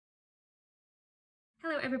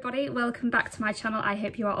Hello everybody, welcome back to my channel. I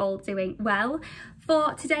hope you are all doing well.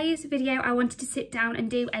 For today's video I wanted to sit down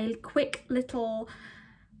and do a quick little,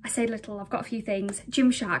 I say little, I've got a few things,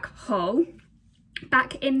 Gymshark haul.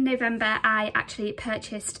 Back in November I actually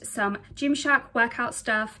purchased some Gymshark workout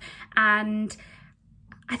stuff, and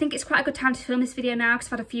I think it's quite a good time to film this video now because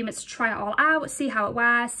I've had a few minutes to try it all out, see how it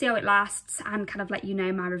wears, see how it lasts, and kind of let you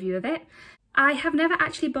know my review of it. I have never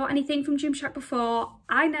actually bought anything from Gymshark before.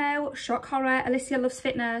 I know, shock horror, Elysia loves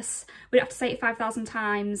fitness. We don't have to say it 5,000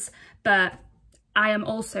 times, but I am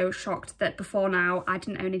also shocked that before now I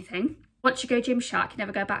didn't own anything. Once you go Gymshark, you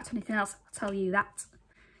never go back to anything else, I'll tell you that.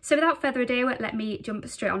 So without further ado, let me jump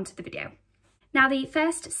straight onto the video. Now the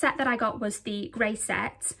first set that I got was the grey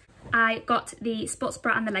set. I got the sports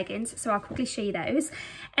bra and the leggings, so I'll quickly show you those.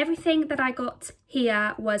 Everything that I got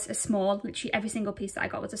here was a small, literally every single piece that I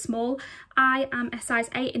got was a small. I am a size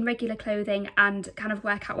 8 in regular clothing and kind of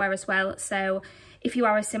workout wear as well, so if you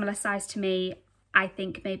are a similar size to me, I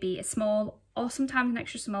think maybe a small or sometimes an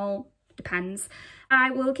extra small, depends.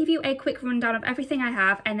 I will give you a quick rundown of everything I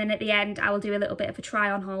have, and then at the end I will do a little bit of a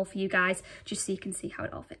try on haul for you guys just so you can see how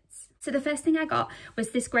it all fits. So the first thing I got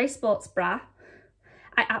was this grey sports bra.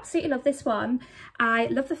 I absolutely love this one. I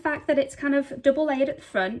love the fact that it's kind of double layered at the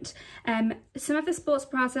front. Some of the sports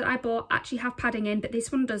bras that I bought actually have padding in, but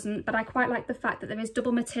this one doesn't. But I quite like the fact that there is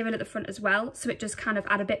double material at the front as well, so it does kind of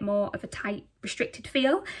add a bit more of a tight, restricted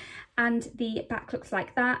feel. And the back looks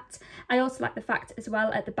like that. I also like the fact as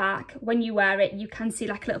well at the back, when you wear it, you can see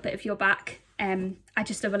like a little bit of your back. I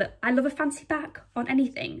just love I love a fancy back on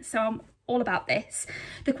anything, so I'm all about this.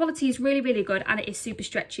 The quality is really, really good and it is super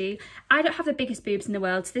stretchy. I don't have the biggest boobs in the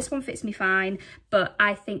world, so this one fits me fine, but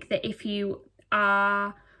I think that if you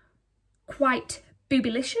are quite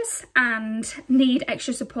boobylicious and need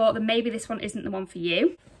extra support, then maybe this one isn't the one for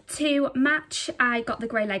you. To match, I got the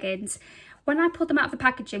grey leggings. When I pulled them out of the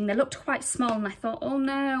packaging, they looked quite small and I thought, oh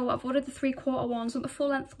no, I've ordered the 3/4 ones, not the full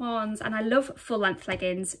length ones, and I love full length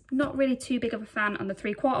leggings. Not really too big of a fan on the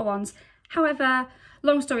 3/4 ones. However,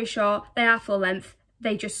 long story short, they are full length,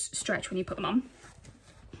 they just stretch when you put them on.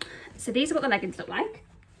 So these are what the leggings look like.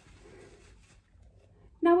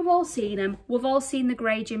 Now we've all seen them, we've all seen the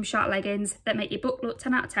grey Gymshark leggings that make your book look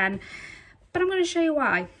 10 out of 10, but I'm going to show you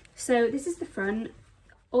why. So this is the front.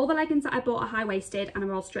 All the leggings that I bought are high-waisted and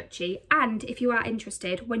are all stretchy, and if you are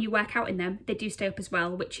interested, when you work out in them, they do stay up as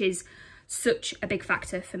well, which is such a big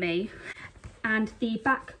factor for me. And the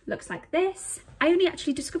back looks like this. I only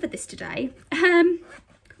actually discovered this today,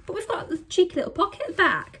 but we've got a cheeky little pocket at the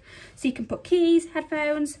back, so you can put keys,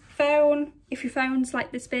 headphones, phone. If your phone's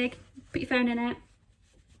like this big, put your phone in it.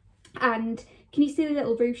 And can you see the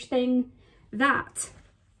little ruche thing? That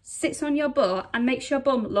sits on your butt and makes your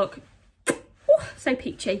bum look so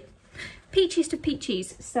peachy. Peachiest of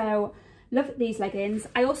peachies. So love these leggings.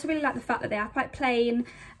 I also really like the fact that they are quite plain,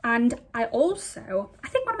 and I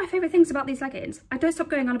think one of my favourite things about these leggings, I don't stop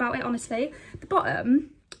going on about it honestly, the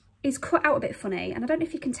bottom is cut out a bit funny, and I don't know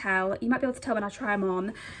if you can tell, you might be able to tell when I try them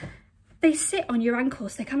on. They sit on your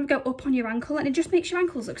ankles, they kind of go up on your ankle, and it just makes your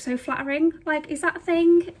ankles look so flattering. Like, is that a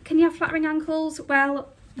thing? Can you have flattering ankles?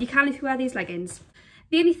 Well, you can if you wear these leggings.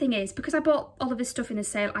 The only thing is, because I bought all of this stuff in the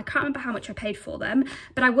sale, I can't remember how much I paid for them,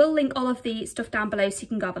 but I will link all of the stuff down below so you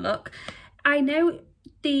can go have a look. I know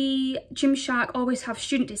the Gymshark always have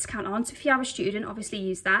student discount on, so if you are a student, obviously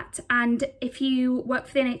use that. And if you work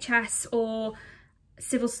for the NHS or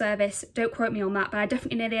civil service, don't quote me on that, but I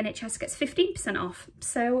definitely know the NHS gets 15% off.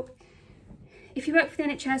 So if you work for the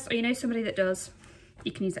NHS or you know somebody that does,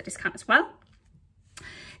 you can use that discount as well.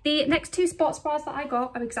 The next two sports bras that I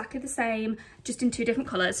got are exactly the same, just in two different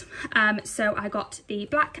colours. So I got the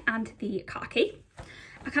black and the khaki.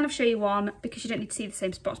 I'll kind of show you one because you don't need to see the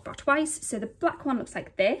same sports bra twice. So the black one looks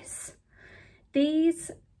like this. These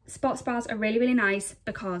sports bras are really, really nice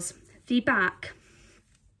because the back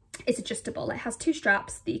is adjustable. It has two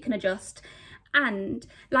straps that you can adjust. And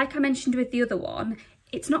like I mentioned with the other one,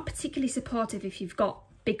 it's not particularly supportive if you've got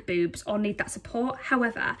big boobs or need that support.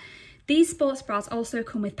 However, these sports bras also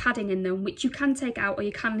come with padding in them, which you can take out or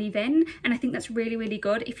you can leave in, and I think that's really, really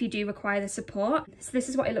good if you do require the support. So this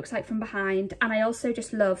is what it looks like from behind, and I also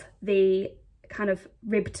just love the kind of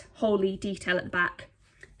ribbed holey detail at the back.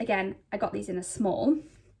 Again, I got these in a small.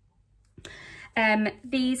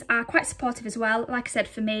 These are quite supportive as well. Like I said,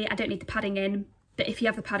 for me, I don't need the padding in, but if you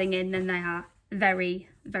have the padding in, then they are very,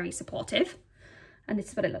 very supportive. And this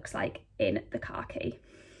is what it looks like in the khaki.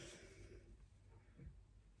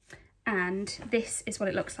 And this is what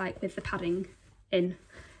it looks like with the padding in.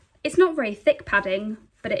 It's not very thick padding,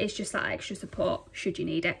 but it is just that extra support should you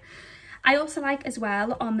need it. I also like as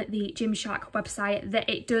well on the Gymshark website that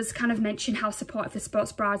it does kind of mention how supportive the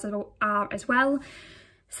sports bras are as well.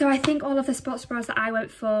 So I think all of the sports bras that I went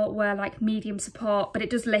for were like medium support, but it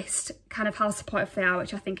does list kind of how supportive they are,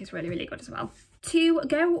 which I think is really, really good as well. To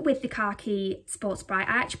go with the khaki sports bra, I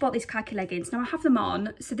actually bought these khaki leggings. Now I have them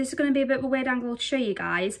on, so this is going to be a bit of a weird angle to show you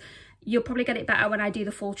guys. You'll probably get it better when I do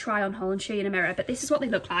the full try on haul and show you in a mirror, but this is what they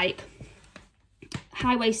look like.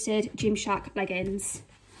 High-waisted Gymshark leggings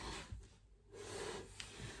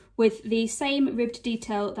with the same ribbed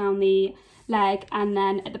detail down the leg, and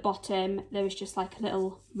then at the bottom there is just like a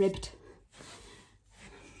little ribbed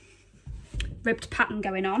pattern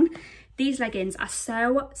going on. These leggings are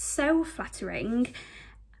so flattering.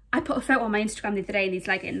 I put a photo on my Instagram the other day in these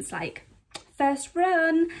leggings, like first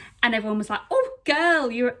run, and everyone was like, oh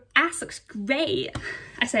girl, your ass looks great.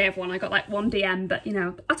 I say everyone, I got like one DM, but you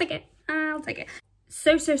know, I'll take it.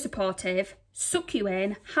 So supportive, suck you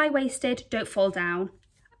in, high-waisted, don't fall down,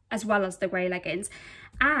 as well as the grey leggings,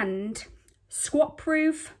 and squat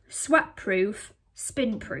proof, sweat proof,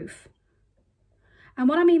 spin proof. And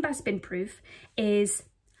what I mean by spin proof is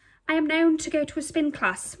I am known to go to a spin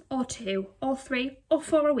class or 2 or 3 or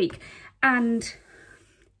 4 a week, and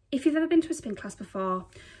if you've ever been to a spin class before,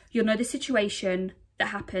 you'll know the situation that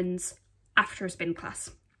happens after a spin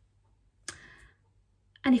class.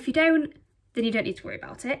 And if you don't, then you don't need to worry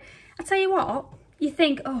about it. I tell you what, you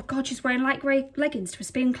think, oh God, she's wearing light grey leggings to a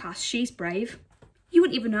spin class, she's brave. You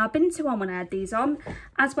wouldn't even know I've been to one when I had these on,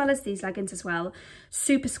 as well as these leggings as well.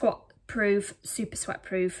 Super squat proof, super sweat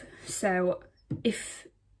proof. So if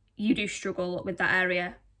you do struggle with that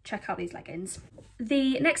area, check out these leggings.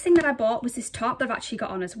 The next thing that I bought was this top that I've actually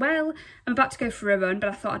got on as well. I'm about to go for a run, but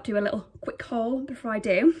I thought I'd do a little quick haul before I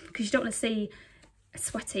do, because you don't want to see a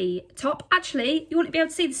sweaty top. Actually, you wouldn't be able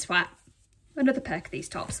to see the sweat. Another perk of these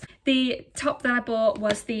tops. The top that I bought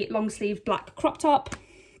was the long sleeve black crop top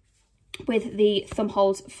with the thumb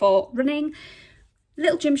holes for running.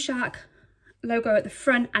 Little Gymshark logo at the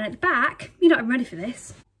front, and at the back, you know, I'm ready for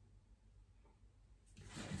this.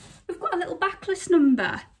 We've got a little backless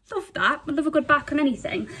number. Love that. I love a good back on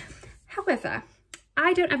anything. However,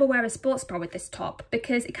 I don't ever wear a sports bra with this top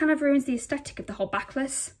because it kind of ruins the aesthetic of the whole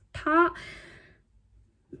backless part.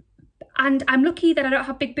 And I'm lucky that I don't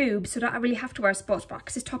have big boobs, so I don't really have to wear a sports bra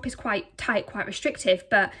because this top is quite tight, quite restrictive.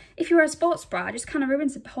 But if you wear a sports bra, it just kind of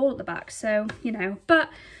ruins the hole at the back. So, you know, but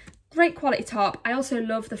great quality top. I also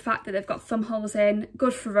love the fact that they've got thumb holes in,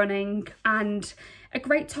 good for running, and a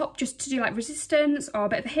great top just to do like resistance or a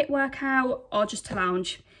bit of a HIIT workout or just to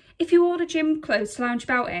lounge. If you order gym clothes to lounge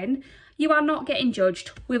about in, you are not getting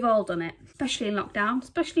judged. We've all done it, especially in lockdown,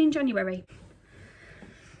 especially in January.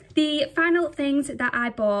 The final things that I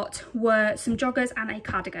bought were some joggers and a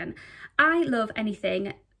cardigan. I love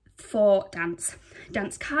anything for dance.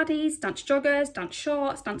 Dance cardies, dance joggers, dance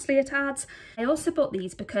shorts, dance leotards. I also bought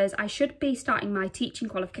these because I should be starting my teaching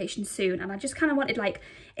qualification soon, and I just kind of wanted like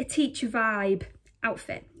a teacher vibe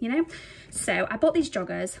outfit, you know? So I bought these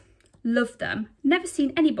joggers, loved them. Never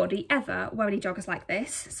seen anybody ever wear any joggers like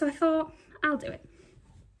this, so I thought I'll do it.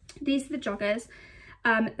 These are the joggers.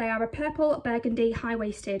 They are a purple burgundy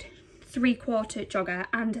high-waisted 3/4 jogger,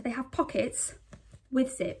 and they have pockets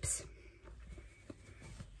with zips.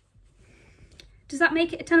 Does that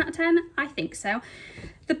make it a 10 out of 10? I think so.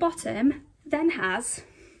 The bottom then has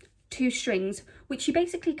 2 strings, which you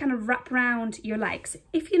basically kind of wrap around your legs.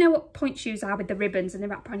 If you know what point shoes are with the ribbons and they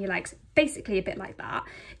wrap around your legs, basically a bit like that.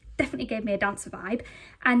 Definitely gave me a dancer vibe.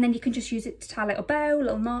 And then you can just use it to tie a little bow, a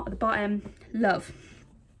little knot at the bottom. Love.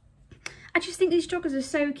 I just think these joggers are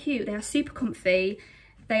so cute. They are super comfy.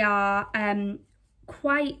 They are they're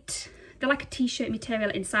like a t-shirt material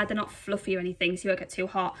inside. They're not fluffy or anything, so you won't get too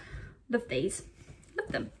hot. Love these,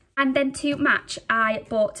 love them. And then to match, I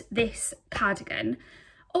bought this cardigan.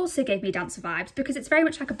 Also gave me dancer vibes because it's very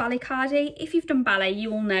much like a ballet cardi. If you've done ballet,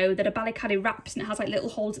 you will know that a ballet cardi wraps and it has like little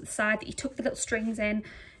holes at the side that you tuck the little strings in.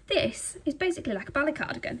 This is basically like a ballet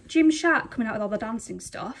cardigan. Gymshark coming out with all the dancing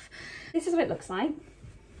stuff. This is what it looks like.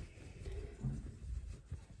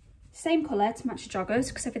 Same colour to match the joggers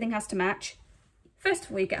because everything has to match. First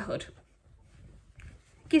of all, you get a hood.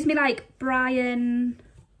 Gives me like Brian,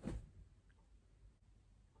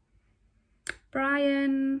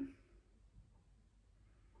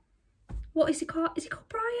 what is he called? Is he called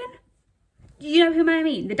Brian? You know who I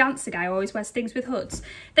mean? The dancer guy who always wears things with hoods.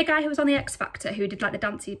 The guy who was on the X Factor who did like the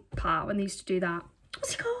dancey part when they used to do that.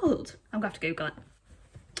 What's he called? I'm gonna have to Google it.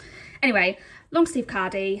 Anyway, long sleeve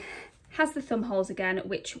cardi. Has the thumb holes again,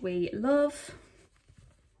 which we love.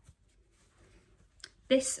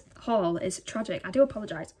 This haul is tragic. I do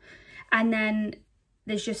apologise. And then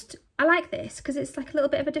there's just I like this because it's like a little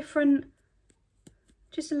bit of a different,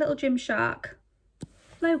 just a little Gymshark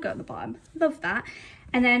logo at the bottom. Love that.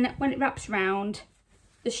 And then when it wraps around,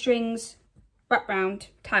 the strings wrap round,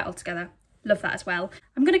 tie it all together. Love that as well.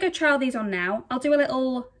 I'm going to go try all these on now. I'll do a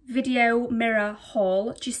little video mirror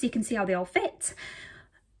haul just so you can see how they all fit.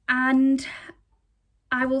 And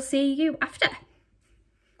I will see you after.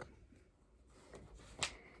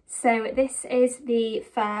 So this is the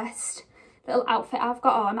first little outfit I've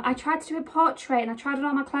got on. I tried to do a portrait and I tried it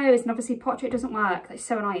on my clothes, and obviously portrait doesn't work. That's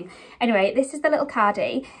so annoying. Anyway, this is the little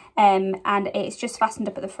cardie, and it's just fastened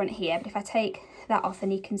up at the front here. But if I take that off, then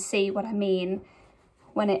you can see what I mean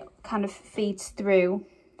when it kind of feeds through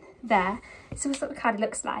there. So this is what the cardie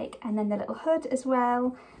looks like. And then the little hood as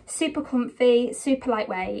well. Super comfy, super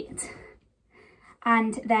lightweight.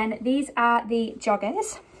 And then these are the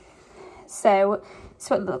joggers. So this is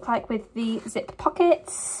what they look like with the zip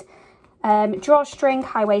pockets. Drawstring,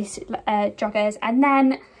 high waist joggers, and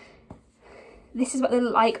then this is what they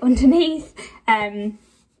look like underneath,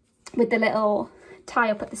 with the little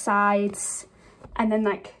tie up at the sides, and then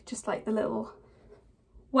like just like the little,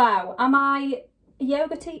 wow, am I a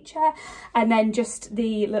yoga teacher? And then just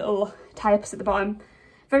the little tie ups at the bottom.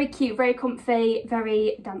 Very cute, very comfy,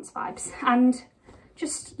 very dance vibes, and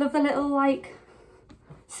just love the little like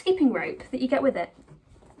skipping rope that you get with it.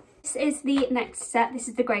 This is the next set. This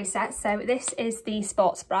is the grey set. So this is the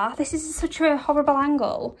sports bra. This is such a horrible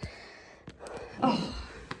angle. Oh,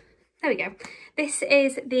 there we go. This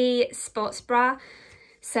is the sports bra.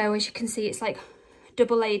 So as you can see, it's like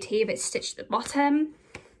double layered here, but it's stitched at the bottom.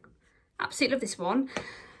 Absolutely love this one.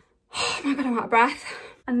 Oh my God, I'm out of breath.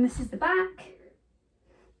 And this is the back.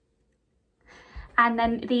 And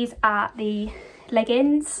then these are the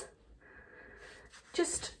leggings.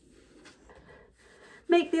 Just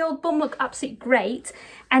make the old bum look absolutely great.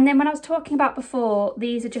 And then when I was talking about before,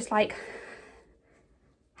 these are just like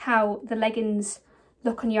how the leggings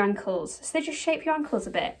look on your ankles. So they just shape your ankles a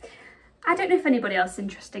bit. I don't know if anybody else is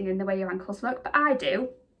interested in the way your ankles look, but I do.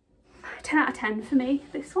 10 out of 10 for me,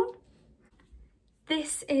 this one.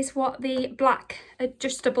 This is what the black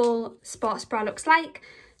adjustable sports bra looks like.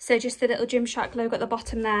 So just the little Gymshark logo at the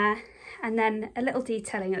bottom there, and then a little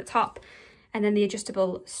detailing at the top. And then the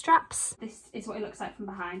adjustable straps. This is what it looks like from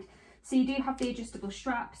behind. So you do have the adjustable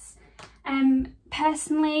straps.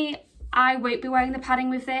 Personally, I won't be wearing the padding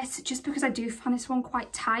with this just because I do find this one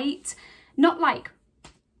quite tight. Not like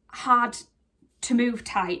hard to move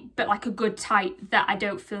tight, but like a good tight that I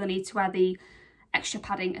don't feel the need to wear the extra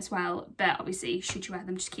padding as well. But obviously, should you wear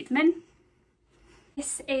them, just keep them in.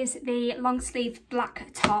 This is the long sleeve black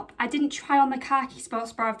top. I didn't try on the khaki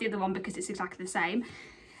sports bra of the other one because it's exactly the same.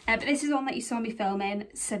 But this is the one that you saw me filming.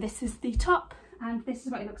 So this is the top, and this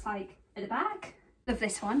is what it looks like at the back. Love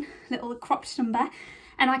this one, little cropped number.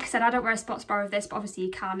 And like I said, I don't wear a sports bra with this, but obviously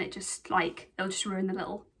you can. It just like, it'll just ruin the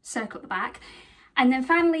little circle at the back. And then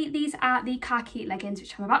finally, these are the khaki leggings,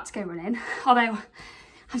 which I'm about to go running. Although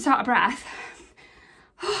I'm so out of breath.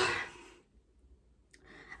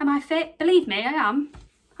 Am I fit? Believe me, I am.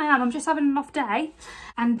 I'm just having an off day.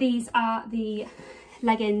 And these are the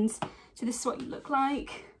leggings. So this is what you look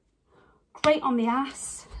like. Great on the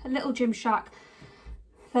ass, a little Gymshark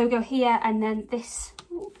logo here, and then this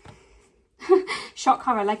shock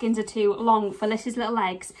horror, leggings are too long for Alyssa's little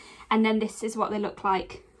legs, and then this is what they look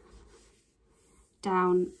like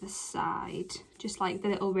down the side, just like the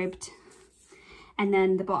little ribbed, and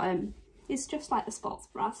then the bottom is just like the sports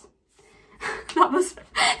bras. that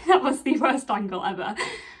was the worst angle ever,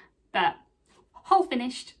 but all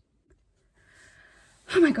finished.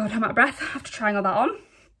 Oh my God, I'm out of breath after trying all that on.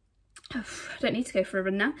 I don't need to go for a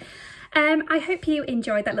run now. I hope you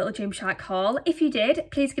enjoyed that little Gymshark haul. If you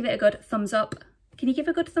did, please give it a good thumbs up. Can you give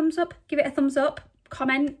a good thumbs up? Give it a thumbs up,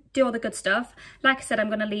 comment, do all the good stuff. Like I said, I'm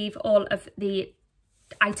going to leave all of the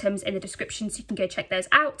items in the description so you can go check those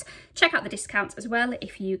out. Check out the discounts as well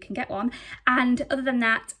if you can get one. And other than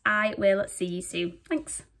that, I will see you soon.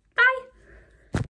 Thanks.